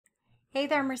Hey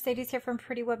there, Mercedes here from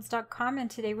PrettyWebz.com, and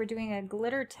today we're doing a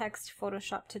glitter text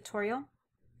Photoshop tutorial.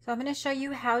 So I'm going to show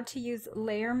you how to use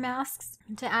layer masks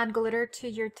to add glitter to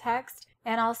your text,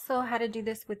 and also how to do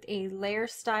this with a layer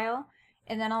style.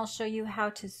 And then I'll show you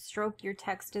how to stroke your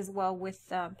text as well with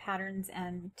patterns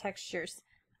and textures.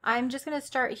 I'm just going to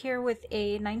start here with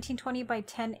a 1920 by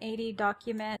 1080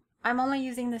 document. I'm only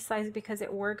using this size because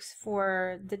it works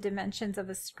for the dimensions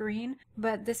of a screen,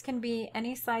 but this can be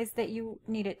any size that you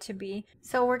need it to be.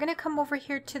 So we're going to come over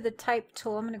here to the type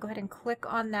tool. I'm going to go ahead and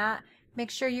click on that.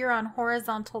 Make sure you're on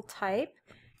horizontal type,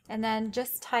 and then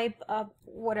just type up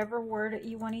whatever word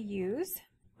you want to use.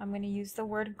 I'm going to use the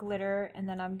word glitter, and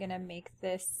then I'm going to make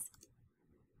this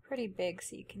pretty big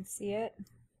so you can see it.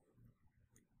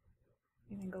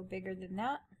 Even go bigger than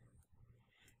that.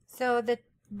 So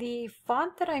the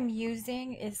font that I'm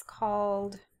using is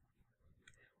called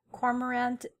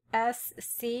Cormorant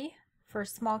SC for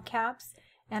small caps,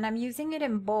 and I'm using it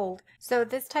in bold. So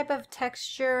this type of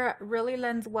texture really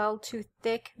lends well to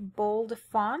thick, bold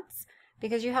fonts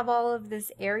because you have all of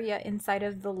this area inside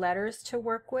of the letters to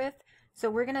work with. So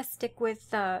we're going to stick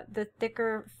with the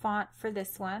thicker font for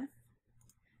this one.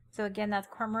 So again, that's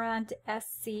Cormorant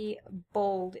SC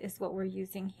Bold is what we're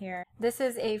using here. This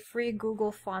is a free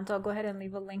Google font. I'll go ahead and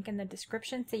leave a link in the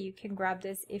description so you can grab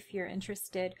this if you're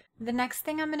interested. The next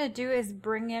thing I'm going to do is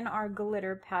bring in our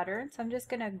glitter pattern. So I'm just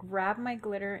going to grab my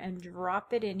glitter and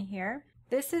drop it in here.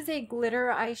 This is a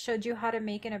glitter I showed you how to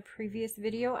make in a previous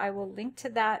video. I will link to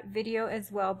that video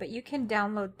as well, but you can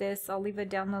download this. I'll leave a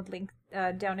download link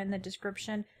down in the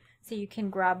description so you can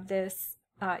grab this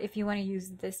if you want to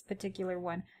use this particular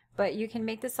one. But you can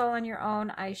make this all on your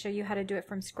own. I show you how to do it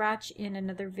from scratch in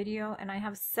another video, and I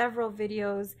have several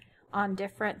videos on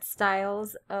different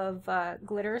styles of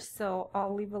glitter, so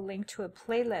I'll leave a link to a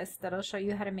playlist that'll show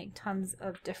you how to make tons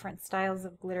of different styles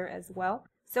of glitter as well.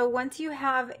 So once you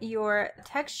have your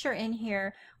texture in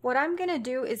here, what I'm going to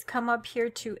do is come up here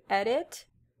to Edit,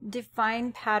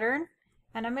 Define Pattern,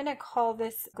 and I'm going to call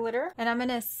this glitter, and I'm going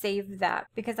to save that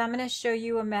because I'm going to show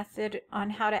you a method on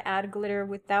how to add glitter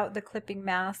without the clipping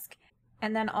mask,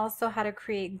 and then also how to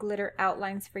create glitter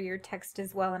outlines for your text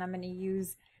as well, and I'm going to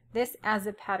use this as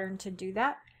a pattern to do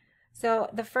that. So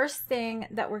the first thing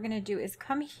that we're going to do is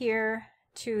come here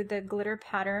to the glitter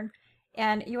pattern,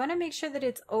 and you want to make sure that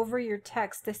it's over your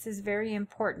text. This is very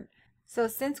important. So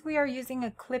since we are using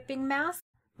a clipping mask,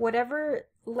 whatever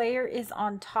layer is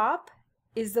on top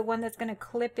is the one that's going to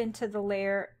clip into the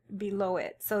layer below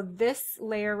it. So this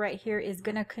layer right here is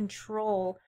going to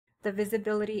control the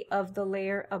visibility of the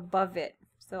layer above it.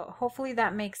 So hopefully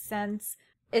that makes sense.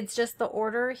 It's just the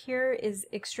order here is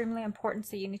extremely important,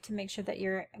 so you need to make sure that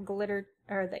your glitter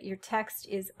or that your text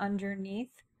is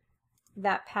underneath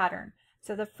that pattern.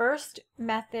 So the first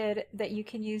method that you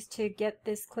can use to get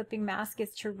this clipping mask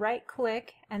is to right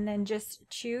click and then just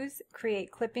choose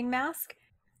Create Clipping Mask.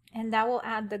 And that will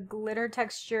add the glitter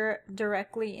texture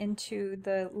directly into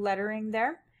the lettering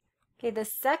there. Okay, the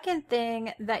second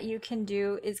thing that you can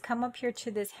do is come up here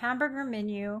to this hamburger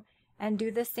menu and do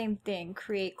the same thing.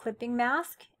 Create clipping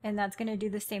mask, and that's going to do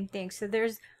the same thing. So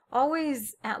there's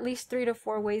always at least 3 to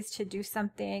 4 ways to do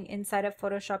something inside of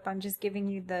Photoshop. I'm just giving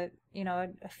you the,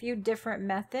 a few different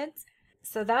methods.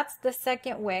 So that's the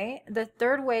second way. The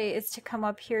third way is to come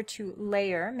up here to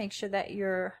layer. Make sure that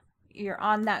you're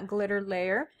on that glitter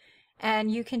layer,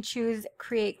 and you can choose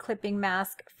Create Clipping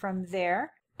Mask from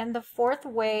there. And the fourth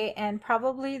way, and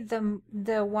probably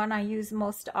the one I use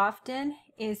most often,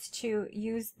 is to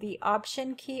use the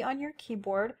Option key on your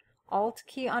keyboard, Alt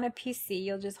key on a PC.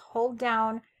 You'll just hold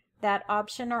down that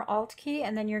Option or Alt key,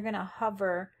 and then you're going to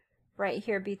hover right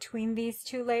here between these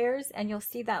two layers, and you'll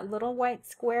see that little white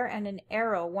square and an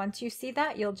arrow. Once you see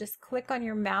that, you'll just click on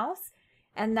your mouse,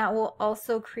 and that will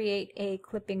also create a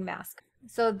clipping mask.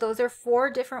 So those are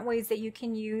 4 different ways that you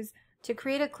can use to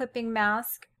create a clipping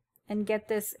mask and get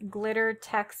this glitter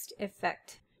text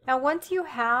effect. Now once you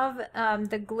have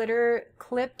the glitter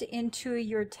clipped into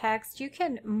your text, you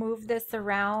can move this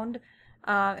around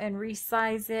and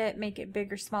resize it, make it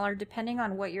bigger, smaller, depending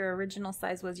on what your original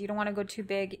size was. You don't want to go too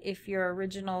big if your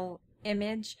original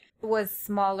image was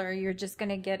smaller. You're just going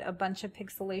to get a bunch of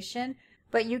pixelation.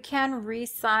 But you can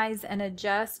resize and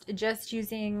adjust just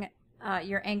using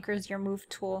your anchors, your move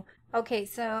tool. Okay,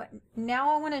 so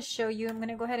now I want to show you, I'm going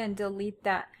to go ahead and delete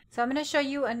that. So I'm going to show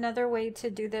you another way to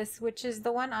do this, which is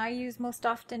the one I use most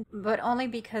often, but only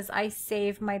because I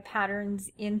save my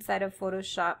patterns inside of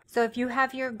Photoshop. So if you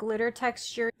have your glitter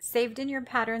texture saved in your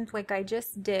patterns like I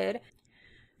just did,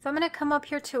 so I'm going to come up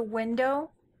here to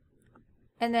Window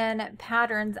and then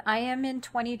Patterns. I am in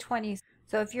 2020.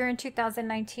 So if you're in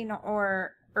 2019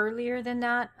 or earlier than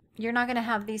that, you're not going to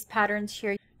have these patterns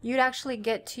here. You'd actually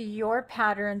get to your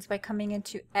patterns by coming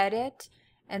into Edit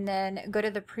and then go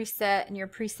to the preset in your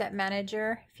preset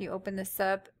manager. If you open this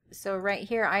up, so right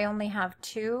here I only have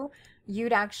 2.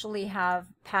 You'd actually have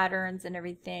patterns and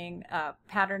everything,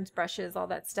 patterns, brushes, all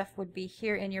that stuff would be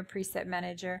here in your preset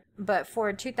manager. But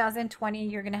for 2020,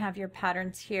 you're going to have your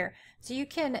patterns here. So you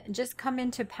can just come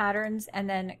into patterns and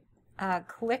then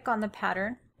click on the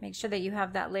pattern. Make sure that you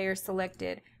have that layer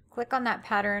selected. Click on that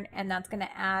pattern, and that's going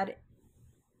to add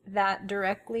that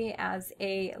directly as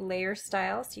a layer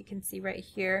style. So you can see right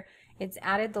here, it's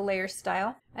added the layer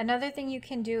style. Another thing you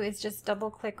can do is just double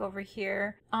click over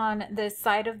here on the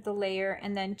side of the layer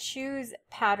and then choose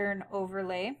pattern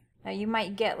overlay. Now you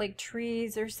might get like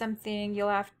trees or something. You'll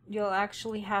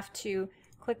actually have to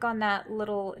click on that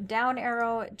little down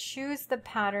arrow, choose the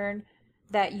pattern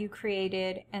that you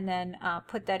created, and then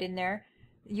put that in there.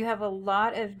 You have a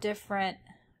lot of different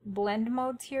blend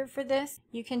modes here for this.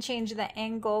 You can change the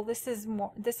angle. This is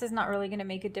not really going to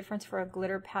make a difference for a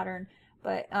glitter pattern,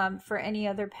 but for any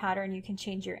other pattern you can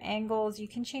change your angles. You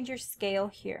can change your scale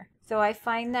here. So I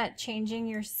find that changing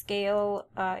your scale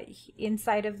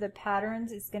inside of the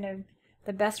patterns is going to,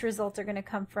 the best results are going to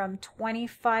come from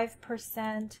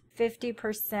 25%,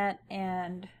 50%,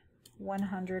 and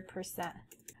 100%.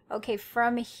 Okay,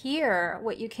 from here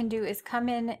what you can do is come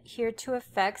in here to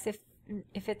effects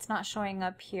if it's not showing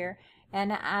up here,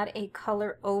 and add a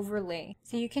color overlay.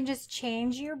 So you can just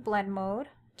change your blend mode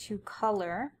to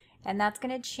color, and that's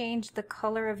going to change the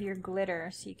color of your glitter.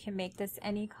 So you can make this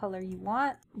any color you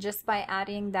want just by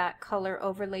adding that color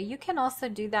overlay. You can also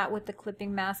do that with the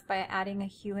clipping mask by adding a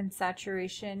hue and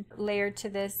saturation layer to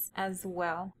this as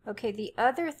well. Okay, the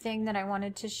other thing that I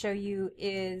wanted to show you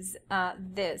is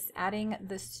this, adding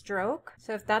the stroke.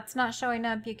 So if that's not showing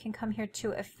up, you can come here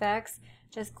to effects,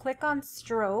 just click on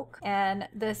stroke, and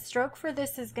the stroke for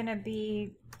this is going to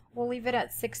be, we'll leave it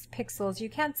at 6 pixels. You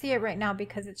can't see it right now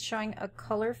because it's showing a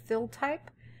color fill type.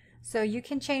 So you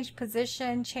can change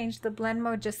position, change the blend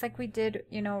mode just like we did,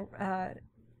 you know,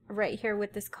 right here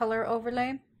with this color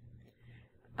overlay.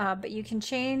 But you can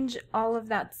change all of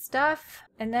that stuff,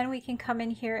 and then we can come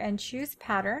in here and choose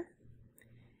pattern.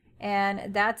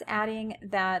 And that's adding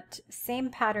that same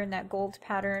pattern, that gold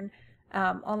pattern,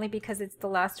 only because it's the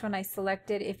last one I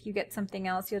selected. If you get something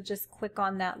else, you'll just click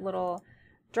on that little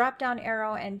drop down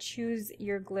arrow and choose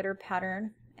your glitter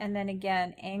pattern, and then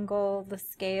again, angle, the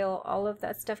scale, all of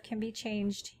that stuff can be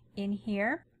changed in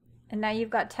here. And now you've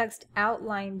got text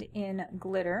outlined in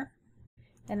glitter.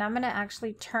 And I'm going to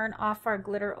actually turn off our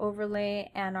glitter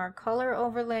overlay and our color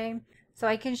overlay so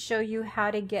I can show you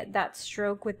how to get that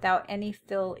stroke without any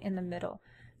fill in the middle.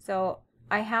 So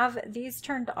I have these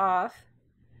turned off.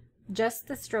 Just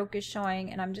the stroke is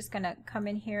showing, and I'm just going to come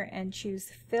in here and choose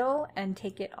fill and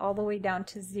take it all the way down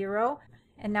to 0.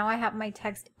 And now I have my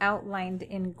text outlined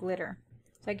in glitter.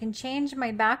 So I can change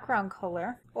my background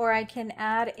color, or I can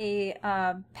add a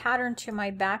pattern to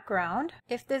my background.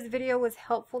 If this video was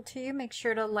helpful to you, make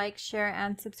sure to like, share,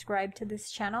 and subscribe to this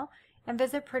channel. And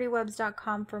visit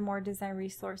PrettyWebz.com for more design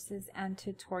resources and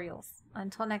tutorials.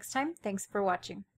 Until next time, thanks for watching.